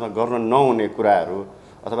अथवा समाजमा गर्न नहुने कुराहरू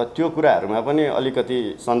अथवा त्यो कुराहरूमा पनि अलिकति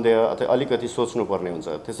सन्देह अथवा अलिकति सोच्नुपर्ने हुन्छ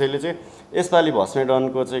त्यसैले चाहिँ यसपालि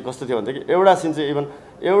भस्मेडनको चाहिँ कस्तो थियो भनेदेखि एउटा सिन चाहिँ इभन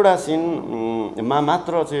एउटा सिनमा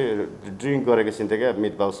मात्र चाहिँ ड्रिङ्क गरेको सिन थियो क्या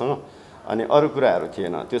मितबाउसँग अनि अरू कुराहरू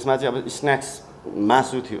थिएन त्यसमा चाहिँ अब स्न्याक्स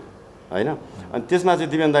मासु थियो होइन अनि त्यसमा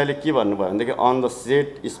चाहिँ दिवेन दाइले के भन्नुभयो भनेदेखि अन द सेट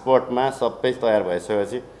स्पटमा सबै तयार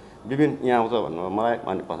भइसकेपछि विभिन्न यहाँ आउँछ भन्नुभयो मलाई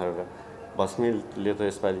अनि पछाडि भस्मेले त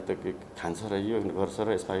यसपालि त के खान्छ र यो गर्छ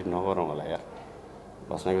र यसपालि नगरौँ होला यार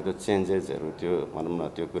भस्मेको त्यो चेन्जेसहरू त्यो भनौँ न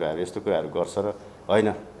त्यो कुराहरू यस्तो कुराहरू गर्छ र होइन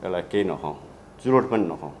यसलाई केही नखाउँ चुरोट पनि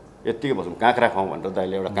नखाउँ यत्तिकै बसौँ काँक्रा खाउँ भनेर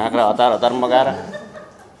दाइले एउटा काँक्रा हतार मगाएर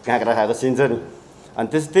काँक्रा खाएको सिन्छ नि अनि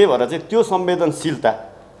त्यही भएर चाहिँ त्यो संवेदनशीलता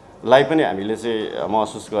लाई पनि हामीले चाहिँ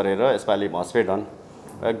महसुस गरेर यसपालि भस्मे डन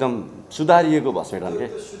एकदम सुधारिएको भस्मे डन के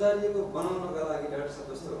सुधारिएको बनाउनका लागि डाक्टर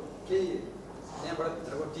साहब जस्तो केही यहाँबाट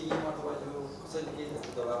भित्रको टिम अथवा यो कसैले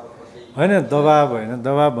केही दबाब होइन दबाब होइन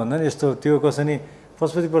दबाब भन्दा नि यस्तो त्यो कसरी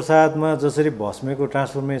पशुपति प्रसादमा जसरी भस्मेको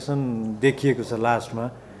ट्रान्सफर्मेसन देखिएको छ लास्टमा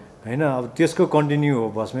होइन अब त्यसको कन्टिन्यू हो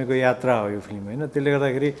भस्मेको यात्रा हो यो फिल्म होइन त्यसले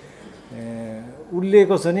गर्दाखेरि उसले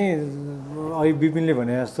कसो नि अहिले विपिनले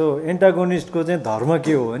भने जस्तो एन्टागोनिस्टको चाहिँ धर्म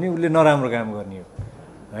के हो भने उसले नराम्रो काम गर्ने हो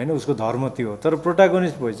होइन उसको धर्म त्यो हो तर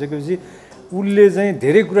प्रोटागोनिस्ट भइसकेपछि उसले चाहिँ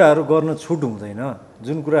धेरै कुराहरू गर्न छुट हुँदैन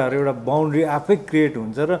जुन कुराहरू एउटा बााउन्ड्री आफै क्रिएट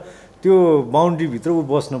हुन्छ र त्यो बााउन्ड्रीभित्र ऊ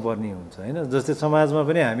बस्नुपर्ने हुन्छ होइन जस्तै समाजमा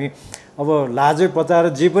पनि हामी अब लाजै पचाएर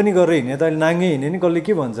जे पनि गरेर हिँडे त अहिले नाङ्गे हिँडे नि कसले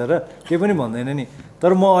के भन्छ र केही पनि भन्दैन नि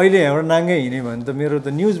तर म अहिले यहाँबाट नाङ्गे हिँडेँ भने त मेरो त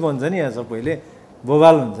न्युज बन्छ नि यहाँ सबैले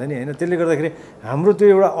बवाल हुन्छ नि होइन त्यसले गर्दाखेरि हाम्रो त्यो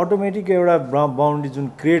एउटा अटोमेटिक एउटा बााउन्ड्री जुन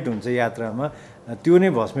क्रिएट हुन्छ यात्रामा त्यो नै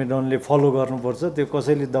भस्मे डनले फलो गर्नुपर्छ त्यो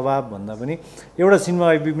कसैले दबाब भन्दा पनि एउटा सिनमा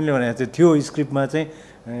विपिनले भने चाहिँ थियो स्क्रिप्टमा चाहिँ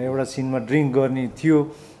एउटा सिनमा ड्रिङ्क गर्ने थियो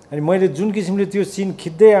अनि मैले जुन किसिमले त्यो सिन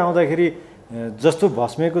खिच्दै आउँदाखेरि जस्तो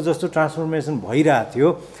भस्मेको जस्तो ट्रान्सफर्मेसन भइरहेको थियो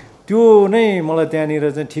त्यो नै मलाई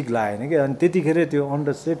त्यहाँनिर चाहिँ ठिक लागेन कि अनि त्यतिखेर त्यो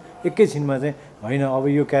अन्डरस्ट्यान्ड एकैछिनमा चाहिँ होइन अब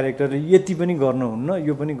यो क्यारेक्टरले यति पनि गर्नुहुन्न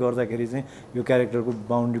यो पनि गर्दाखेरि चाहिँ यो क्यारेक्टरको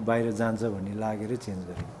बााउन्ड्री बाहिर जान्छ भन्ने लागेर चेन्ज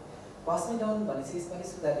गरेँ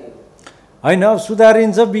होइन अब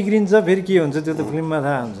सुधारिन्छ बिग्रिन्छ फेरि के हुन्छ त्यो त फिल्ममा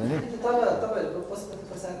थाहा हुन्छ नि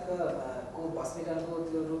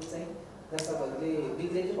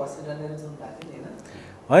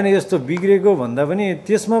होइन यस्तो बिग्रेको भन्दा पनि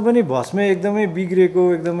त्यसमा पनि भस्मे एकदमै बिग्रेको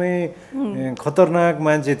एकदमै खतरनाक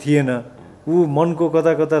मान्छे थिएन ऊ मनको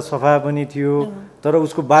कता कता सफा पनि थियो तर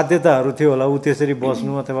उसको बाध्यताहरू थियो होला ऊ त्यसरी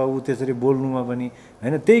बस्नु अथवा ऊ त्यसरी बोल्नुमा पनि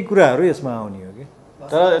होइन त्यही कुराहरू यसमा आउने हो कि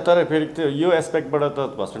तर फेरि त्यो यो एस्पेक्टबाट त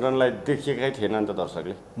भस्मे डनलाई देखिएकै थिएन नि त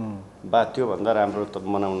दर्शकले बा त्योभन्दा राम्रो त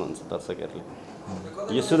मनाउनुहुन्छ दर्शकहरूले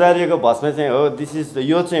यो सुधारिएको भस्मे चाहिँ हो दिस इज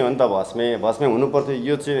यो चाहिँ हो नि त भस्मे हुनुपर्थ्यो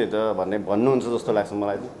यो चाहिँ त भन्ने भन्नुहुन्छ जस्तो लाग्छ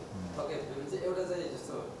मलाई चाहिँ एउटा चाहिँ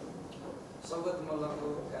जस्तो सौगत मल्लको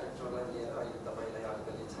क्यारेक्टरलाई लिएर अहिले तपाईँलाई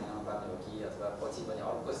अलिकति छायामा पार्ने हो कि अथवा पछि पनि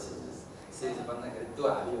अर्को सिरिज बन्दाखेरि त्यो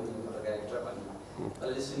हाबी हुने क्यारेक्टर भन्ने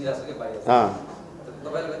अलिअलि सुनिरहेको छ कि बाहिर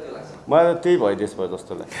तपाईँलाई के लाग्छ मलाई त्यही भइदिएछ भयो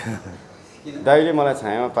जस्तो लाग्छ दाइले मलाई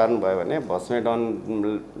छायामा पार्नुभयो भने भस्मे डन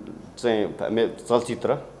चाहिँ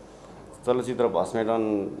चलचित्र भस्मे डन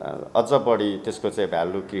अझ बढी त्यसको चाहिँ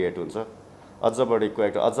भ्यालु क्रिएट हुन्छ अझ बढी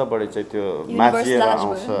क्यारेक्टर अझ बढी चाहिँ त्यो माथिएर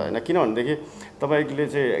आउँछ होइन किनभनेदेखि तपाईँले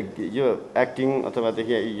चाहिँ यो एक्टिङ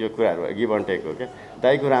अथवादेखि यो कुराहरू गिभ एन्ड टेक हो क्या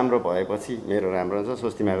दाइको राम्रो भएपछि मेरो राम्रो हुन्छ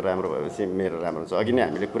स्वस्तिमाको राम्रो भएपछि मेरो राम्रो हुन्छ अघि नै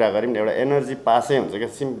हामीले कुरा गऱ्यौँ नि एउटा एनर्जी पासै हुन्छ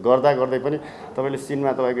क्या सिन गर्दा गर्दै पनि तपाईँले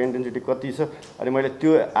सिनमा तपाईँको इन्टेन्सिटी कति छ अनि मैले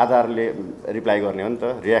त्यो आधारले रिप्लाई गर्ने हो नि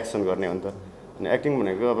त रियाक्सन गर्ने हो नि त अनि एक्टिङ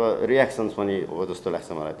भनेको अब रियाक्सन्स पनि हो जस्तो लाग्छ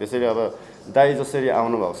मलाई त्यसैले अब दाइ जसरी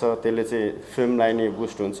आउनुभएको छ त्यसले चाहिँ फिल्मलाई नै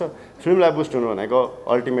बुस्ट हुन्छ फिल्मलाई बुस्ट हुनु भनेको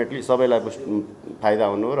अल्टिमेटली सबैलाई बुस्ट फाइदा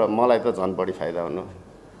हुनु र मलाई त झन् बढी फाइदा हुनु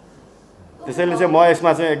त्यसैले चाहिँ म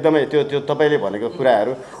यसमा चाहिँ एकदमै त्यो तपाईँले भनेको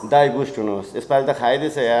कुराहरू दाइ बुस्ट हुनुहोस् यसपालि त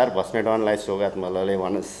खाइदिएछ यार भस्मे डनलाई सौगात मल्लले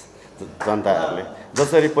भन्नुहोस् जनताहरूले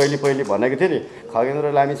जसरी पहिले भनेको थियो नि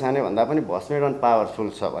खगेन्द्र लामिछाने भन्दा पनि भस्मे डन पावरफुल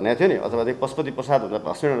छ भनेको थियो नि अथवा पशुपति प्रसाद भन्दा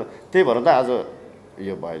भस्मे डन त्यही भएर त आज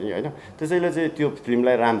यो भयो नि होइन त्यसैले चाहिँ त्यो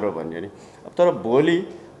फिल्मलाई राम्रो भन्यो नि तर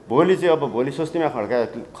भोलि चाहिँ अब भोलि स्वस्तिमा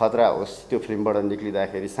खतरा होस् त्यो फिल्मबाट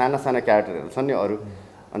निक्लिँदाखेरि साना क्यारेक्टरहरू छन् नि अरू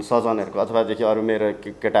अनि सजनहरूको अथवादेखि अरू मेरो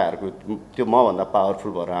केटाहरूको त्यो मभन्दा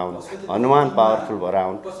पावरफुल भएर आउनु हनुमान पावरफुल भएर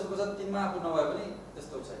आउनु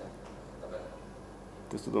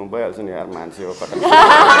त्यस्तो त भइहाल्छ नि यार मान्छे हो कता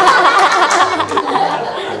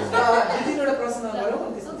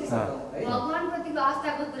भगवानप्रतिको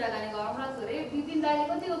आस्थाको कुराकानी गरौँ न थोरै विपिन दाइले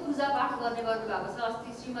कतिको पूजा पाठ गर्ने गर्नुभएको छ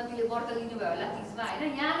अस्ति श्रीमतीले व्रत लिनुभयो होला तिजमा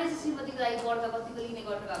होइन यहाँले चाहिँ श्रीमतीको लागि व्रत कतिको लिने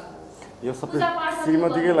गर्नुभएको यो सबै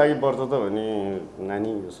श्रीमतीकै लागि व्रत त हो नि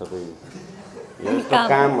नानी यो सबै यस्तो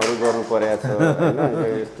कामहरू गर्नु परेको छ होइन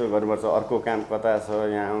यस्तो गर्नुपर्छ अर्को काम कता छ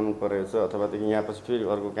यहाँ आउनु परेको छ अथवादेखि यहाँ पछि फेरि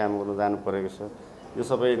अर्को काम गर्नु जानु परेको छ यो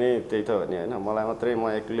सबै नै त्यही त हो नि होइन मलाई मात्रै म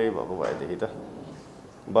एक्लै भएको भएदेखि त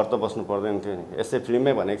व्रत बस्नु पर्दैन थियो नि यसै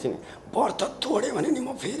फिल्ममै भनेको छु नि व्रत तोड्यो भने नि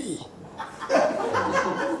म फेरि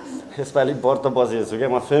यसपालि व्रत बसेको छु क्या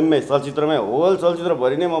म फिल्ममै चलचित्रमै होल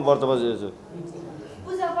चलचित्रभरि नै म व्रत बसेको छु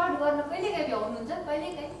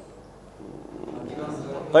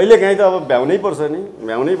कहिलेकाहीँ त अब भ्याउनै पर्छ नि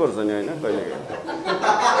होइन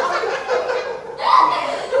कहिलेकाहीँ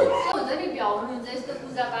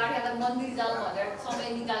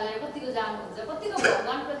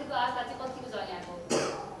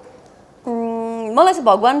मलाई चाहिँ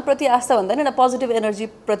भगवानप्रति आस्था भन्दा नि एउटा पोजिटिभ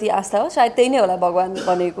एनर्जीप्रति आस्था हो सायद त्यही नै होला भगवान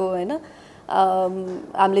भनेको होइन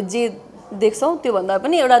हामीले जे देख्छौँ त्योभन्दा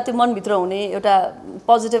पनि एउटा त्यो मनभित्र हुने एउटा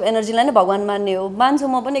पोजिटिभ एनर्जीलाई नै भगवान मान्ने हो मान्छु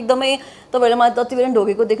म पनि एकदमै तपाईँहरूले मलाई जति बेला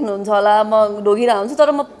ढोगेको देख्नुहुन्छ होला म ढोगिरहेको हुन्छु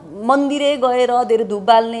तर म मन्दिरै गएर धेरै धुप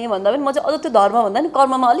बाल्ने भन्दा पनि म चाहिँ अझ त्यो धर्म भन्दा नि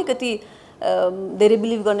कर्ममा अलिकति धेरै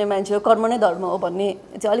बिलिभ गर्ने मान्छे हो कर्म नै धर्म हो भन्ने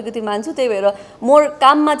चाहिँ अलिकति मान्छु त्यही भएर मोर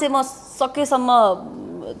काममा चाहिँ म सकेसम्म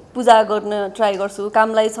पूजा गर्न ट्राई गर्छु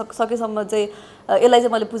कामलाई सकेसम्म चाहिँ यसलाई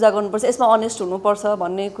चाहिँ मैले पूजा गर्नुपर्छ यसमा अनेस्ट हुनुपर्छ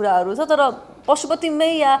भन्ने कुराहरू छ तर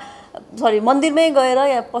पशुपतिमै या सरी मन्दिरमै गएर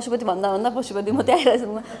या पशुपति भन्दा पशुपति म त्यहाँ आइरहेको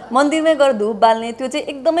छु मन्दिरमै गएर धुप बाल्ने त्यो चाहिँ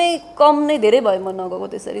एकदमै कम नै धेरै भयो म नगएको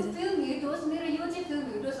त्यसरी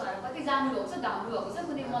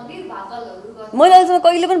मैले अहिलेसम्म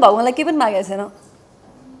कहिले पनि भगवान्लाई केही पनि मागेको छैन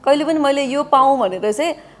कहिले पनि मैले यो पाऊँ भनेर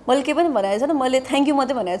चाहिँ मैले केही पनि भनेको छैन मैले थ्याङ्क यू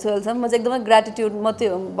मात्रै भनेको छु अहिलेसम्म म चाहिँ एकदमै ग्रेटिट्युड मात्रै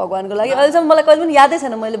हो भगवान्को लागि अहिलेसम्म मलाई कहिले पनि यादै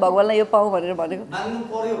छैन मैले भगवान्लाई यो पाऊँ भनेर भनेको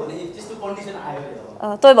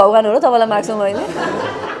तपाईँ भगवान् हो र तपाईँलाई माग्छु मैले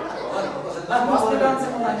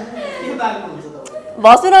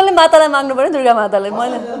भस्मेरले मातालाई माग्नु पऱ्यो दुर्गा मातालाई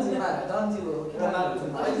मैले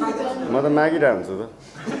म त मागिरहेको हुन्छु त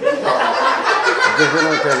देख्दैन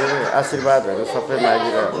त्यहाँनिर आशीर्वादहरू सबै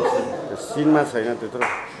मागिरहेको हुन्छ सिनमा छैन त्यत्रो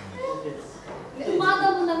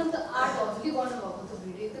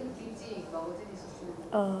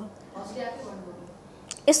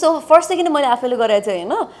यस्तो फर्स्टदेखि नै मैले आफैले गरेको थिएँ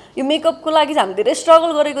होइन यो मेकअपको लागि चाहिँ हामीले धेरै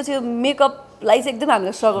स्ट्रगल गरेको थियो मेकअपलाई चाहिँ एकदमै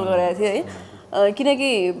हामीले स्ट्रगल गरेको थियो है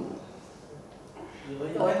किनकि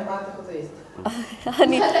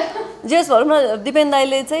अनि जेस भनौँ न दिपेन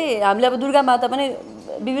दाइले चाहिँ हामीले अब दुर्गा माता पनि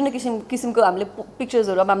विभिन्न किसिमको हामीले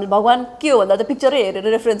पिक्चर्सहरू अब हामीले भगवान् के हो भन्दा त पिक्चरै हेरेर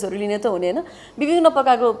रेफरेन्सहरू लिने त हुने होइन विभिन्न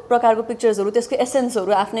प्रकारको पिक्चर्सहरू त्यसको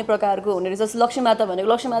एसेन्सहरू आफ्नै प्रकारको हुने रहेछ जस्तो लक्ष्मी माता भनेको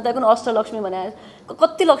लक्ष्मी माताको पनि अष्टलक्ष्मी भने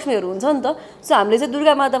कति लक्ष्मीहरू हुन्छ नि त सो हामीले चाहिँ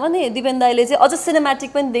दुर्गा माता पनि दिपेन दाइले चाहिँ अझ सिनेमेटिक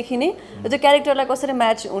पनि देखिने त्यो क्यारेक्टरलाई कसरी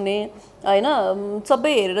म्याच हुने होइन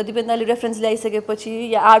सबै हेरेर दिपेन दाइले रेफरेन्स ल्याइसकेपछि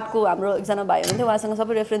या आर्टको हाम्रो एकजना भाइ हुनुहुन्थ्यो उहाँसँग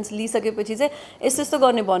सबै रेफरेन्स लिइसकेपछि चाहिँ यस्तो यस्तो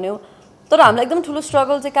गर्ने भन्यो तर हामीलाई एकदम ठुलो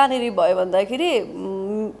स्ट्रगल चाहिँ कहाँनिर भयो भन्दाखेरि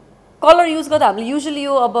कलर युज गर्दा हामीले युजली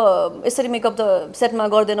यो अब यसरी मेकअप त सेटमा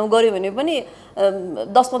गर्दैनौँ गऱ्यो भने पनि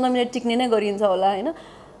 10-15 मिनट टिक्ने नै गरिन्छ होला होइन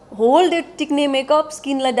होल डे टिक्ने मेकअप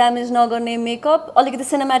स्किनलाई ड्यामेज नगर्ने मेकअप अलिकति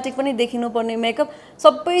सिनेमेटिक पनि देखिनुपर्ने मेकअप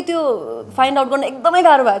सबै त्यो फाइन्ड आउट गर्न एकदमै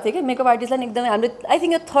गाह्रो भएको थियो कि मेकअप आर्टिस्टलाई एकदमै हामीले आई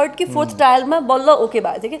थिङ्क यो 3rd कि 4th ट्रायलमा बल्ल ओके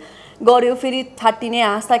भएको थियो कि गऱ्यो फेरि फाटिने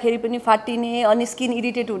हाँस्दाखेरि पनि फाटिने अनि स्किन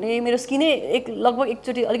इरिटेट हुने मेरो स्किनै लगभग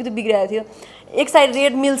एकचोटि अलिकति बिग्रिएको थियो एक साइड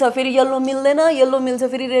रेड मिल्छ फेरि येल्लो मिल्दैन येल्लो मिल्छ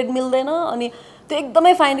फेरि रेड मिल्दैन अनि त्यो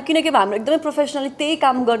एकदमै फाइन किनकि हाम्रो एकदमै प्रोफेसनली त्यही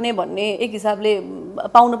काम गर्ने भन्ने एक हिसाबले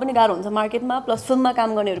पाउन पनि गाह्रो हुन्छ मार्केटमा प्लस फिल्ममा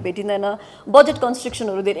काम गर्नेहरू भेटिँदैन बजेट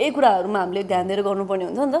कन्स्ट्रक्सनहरू धेरै कुराहरूमा हामीले ध्यान दिएर गर्नुपर्ने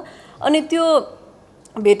हुन्छ नि त अनि त्यो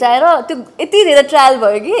भेटाएर त्यो यति धेरै ट्रायल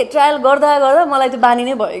भयो कि ट्रायल गर्दा गर्दा मलाई त्यो बानी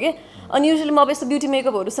नै भयो कि अनि युजली म अब यस्तो ब्युटी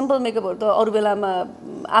मेकअपहरू सिम्पल मेकअपहरू त अरू बेलामा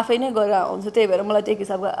आफै नै गरेर हुन्छु त्यही भएर मलाई त्यो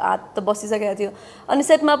हिसाबको हात त बसिसकेको थियो अनि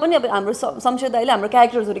सेटमा पनि अब हाम्रो शमशेर दाइले हाम्रो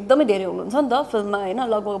क्यारेक्टर्सहरू एकदमै धेरै हुनुहुन्छ नि त फिल्ममा होइन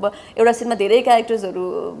लगभग अब एउटा सिनमा धेरै क्यारेक्टर्सहरू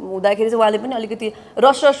हुँदाखेरि चाहिँ उहाँले पनि अलिकति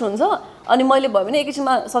रस हुन्छ अनि मैले भयो भने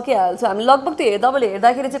एकैछिनमा सकिहाल्छु हामी लगभग त्यो तपाईँले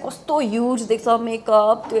हेर्दाखेरि चाहिँ कस्तो ह्युज देख्छ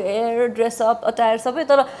मेकअप त्यो हेयर ड्रेसअप अटायर सबै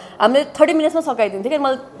तर हामीले 30 मिनट्समा सकाइदिन्थ्यो क्या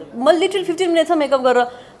मैले लिटरली 15 मिनट्समा मेकअप गरेर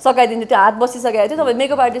सकाइदिन्थ्यो त्यो हात बसिसकेको थियो तपाईँ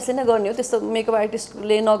मेकअप आर्टिस्टले नै गर्ने हो त्यस्तो मेकअप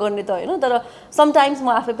आर्टिस्टले नगर्ने त होइन तर समटाइम्स म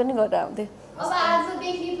आफै पनि गरेर आउँथेँ अब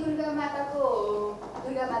आजदेखि दुर्गा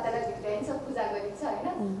मातालाई भित्राइन्छ पूजा गरिन्छ हैन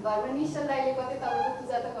घरमा निश्चल दाइले कतै तपाईको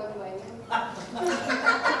पूजा त गर्नु भएन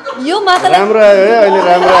यो मातालाई राम्रो आयो है अहिले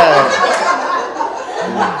राम्रो आयो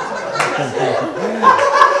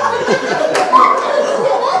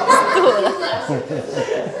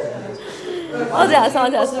अझै हाँस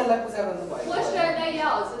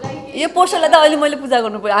यो पोस्टरलाई त अहिले मैले पूजा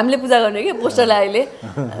गर्नु पर्यो हामीले पूजा गर्ने कि पोस्टरलाई अहिले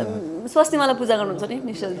स्वस्तिमालाई पूजा गर्नुहुन्छ नि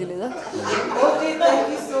निश्चलजीले त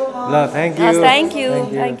ल थ्याङ्क यू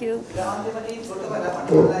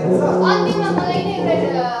अन्तिममा मलाई नै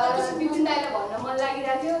एउटा बिपिन दाइले भन्न मन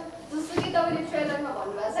लागिरहेको थियो जस्तो कि तपाईँले ट्रेलरमा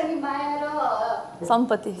भन्नुभएको छ नि माया र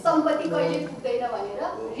सम्पत्ति कहिले पुग्दैन भनेर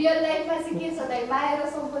रियल लाइफमा चाहिँ के छ दाइ माया र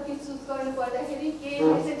सम्पत्ति चुज गर्नु पर्दाखेरि के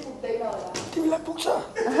चाहिँ पुग्दैन होला तिमीलाई पुग्छ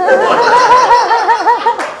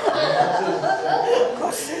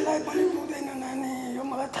कसैलाई पनि पुग्दैन नानी यो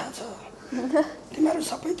मलाई थाहा छ तिमीहरू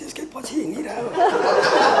सबै त्यसकै पछि हिँडिरह्यो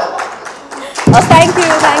थ्याङ्क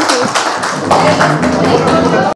यू